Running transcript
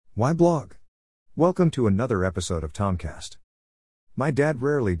Why blog? Welcome to another episode of Tomcast. My dad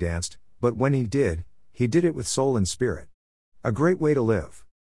rarely danced, but when he did it with soul and spirit. A great way to live.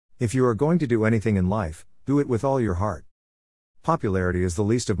 If you are going to do anything in life, do it with all your heart. Popularity is the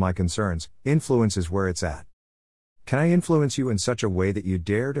least of my concerns, influence is where it's at. Can I influence you in such a way that you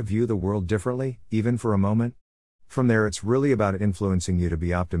dare to view the world differently, even for a moment? From there, it's really about influencing you to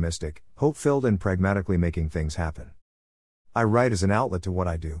be optimistic, hope-filled, and pragmatically making things happen. I write as an outlet to what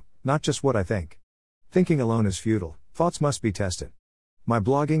I do, not just what I think. Thinking alone is futile, thoughts must be tested. My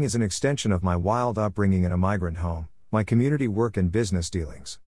blogging is an extension of my wild upbringing in a migrant home, my community work and business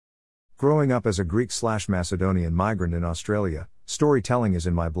dealings. Growing up as a Greek/Macedonian migrant in Australia, storytelling is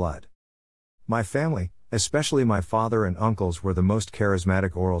in my blood. My family, especially my father and uncles, were the most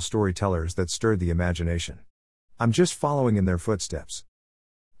charismatic oral storytellers that stirred the imagination. I'm just following in their footsteps.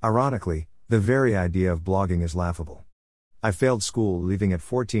 Ironically, the very idea of blogging is laughable. I failed school, leaving at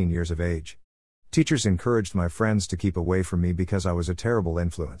 14 years of age. Teachers encouraged my friends to keep away from me because I was a terrible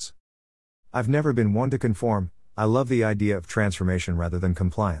influence. I've never been one to conform. I love the idea of transformation rather than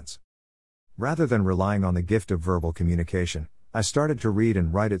compliance. Rather than relying on the gift of verbal communication, I started to read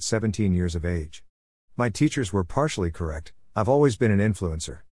and write at 17 years of age. My teachers were partially correct. I've always been an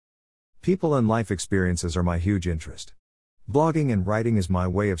influencer. People and life experiences are my huge interest. Blogging and writing is my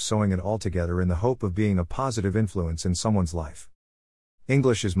way of sewing it all together in the hope of being a positive influence in someone's life.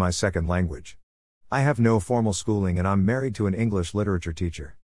 English is my second language. I have no formal schooling and I'm married to an English literature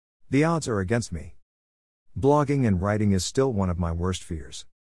teacher. The odds are against me. Blogging and writing is still one of my worst fears.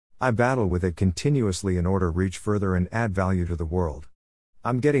 I battle with it continuously in order to reach further and add value to the world.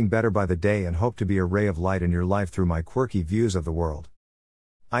 I'm getting better by the day and hope to be a ray of light in your life through my quirky views of the world.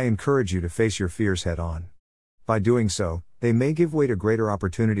 I encourage you to face your fears head on. By doing so, they may give way to greater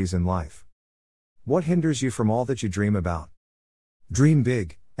opportunities in life. What hinders you from all that you dream about? Dream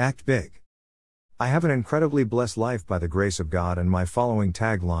big, act big. I have an incredibly blessed life by the grace of God, and my following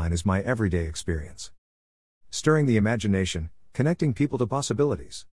tagline is my everyday experience. Stirring the imagination, connecting people to possibilities.